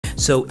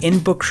So in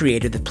Book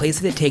Creator, the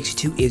place that it takes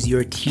you to is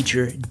your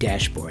teacher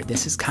dashboard.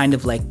 This is kind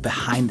of like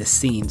behind the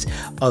scenes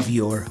of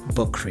your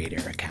Book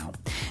Creator account.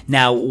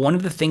 Now, one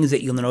of the things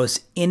that you'll notice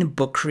in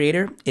Book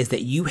Creator is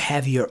that you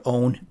have your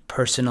own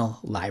personal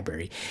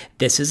library.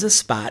 This is a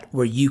spot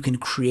where you can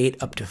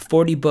create up to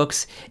 40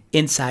 books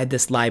inside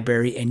this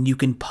library, and you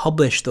can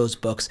publish those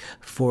books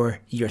for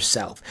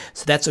yourself.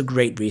 So that's a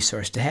great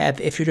resource to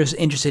have if you're just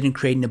interested in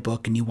creating a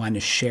book and you want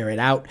to share it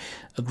out.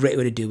 A great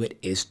way to do it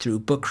is through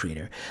Book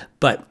Creator.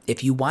 But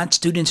if you want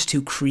students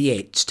to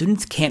create,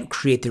 students can't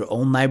create their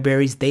own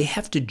libraries. They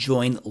have to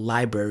join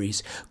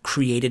libraries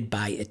created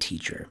by a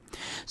teacher.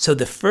 So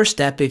the first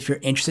step, if you're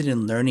interested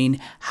in learning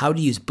how to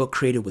use Book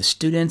Creator with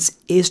students,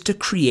 is to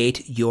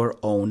create your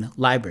own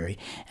library.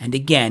 And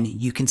again,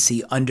 you can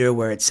see under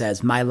where it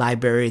says My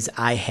Libraries,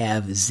 I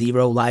have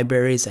 0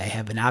 libraries. I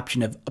have an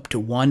option of up to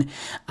 1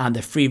 on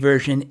the free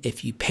version.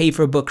 If you pay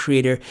for Book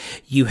Creator,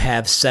 you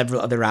have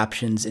several other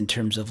options in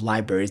terms of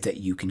libraries that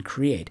you can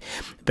create.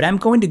 But I'm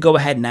going to go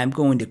ahead and I'm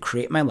going to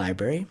create my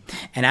library,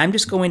 and I'm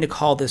just going to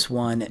call this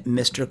one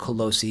Mr.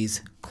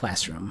 Colosi's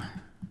Classroom.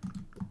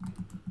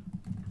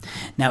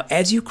 Now,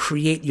 as you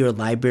create your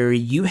library,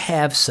 you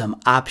have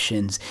some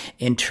options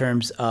in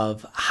terms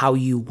of how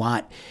you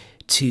want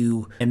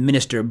to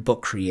administer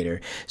Book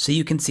Creator. So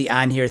you can see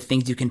on here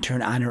things you can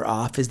turn on or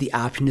off is the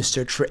option to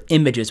search for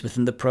images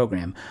within the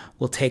program.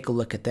 We'll take a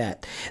look at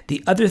that.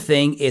 The other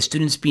thing is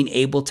students being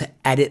able to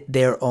edit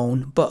their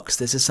own books.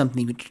 This is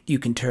something you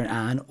can turn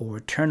on or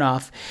turn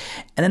off.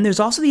 And then there's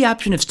also the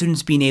option of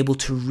students being able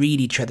to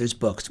read each other's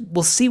books.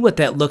 We'll see what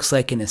that looks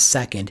like in a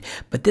second,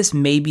 but this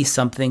may be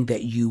something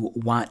that you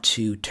want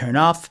to turn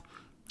off.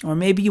 Or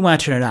maybe you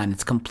want to turn it on.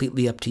 It's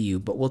completely up to you,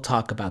 but we'll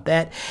talk about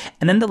that.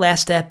 And then the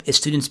last step is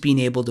students being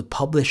able to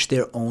publish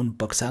their own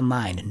books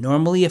online.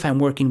 Normally, if I'm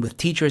working with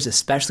teachers,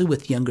 especially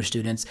with younger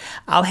students,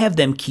 I'll have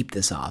them keep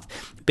this off.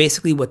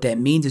 Basically, what that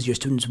means is your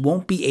students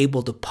won't be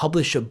able to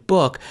publish a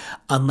book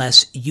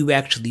unless you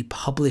actually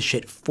publish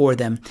it for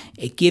them.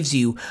 It gives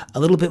you a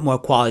little bit more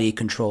quality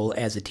control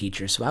as a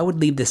teacher. So I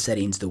would leave the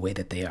settings the way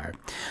that they are.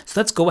 So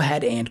let's go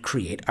ahead and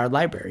create our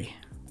library.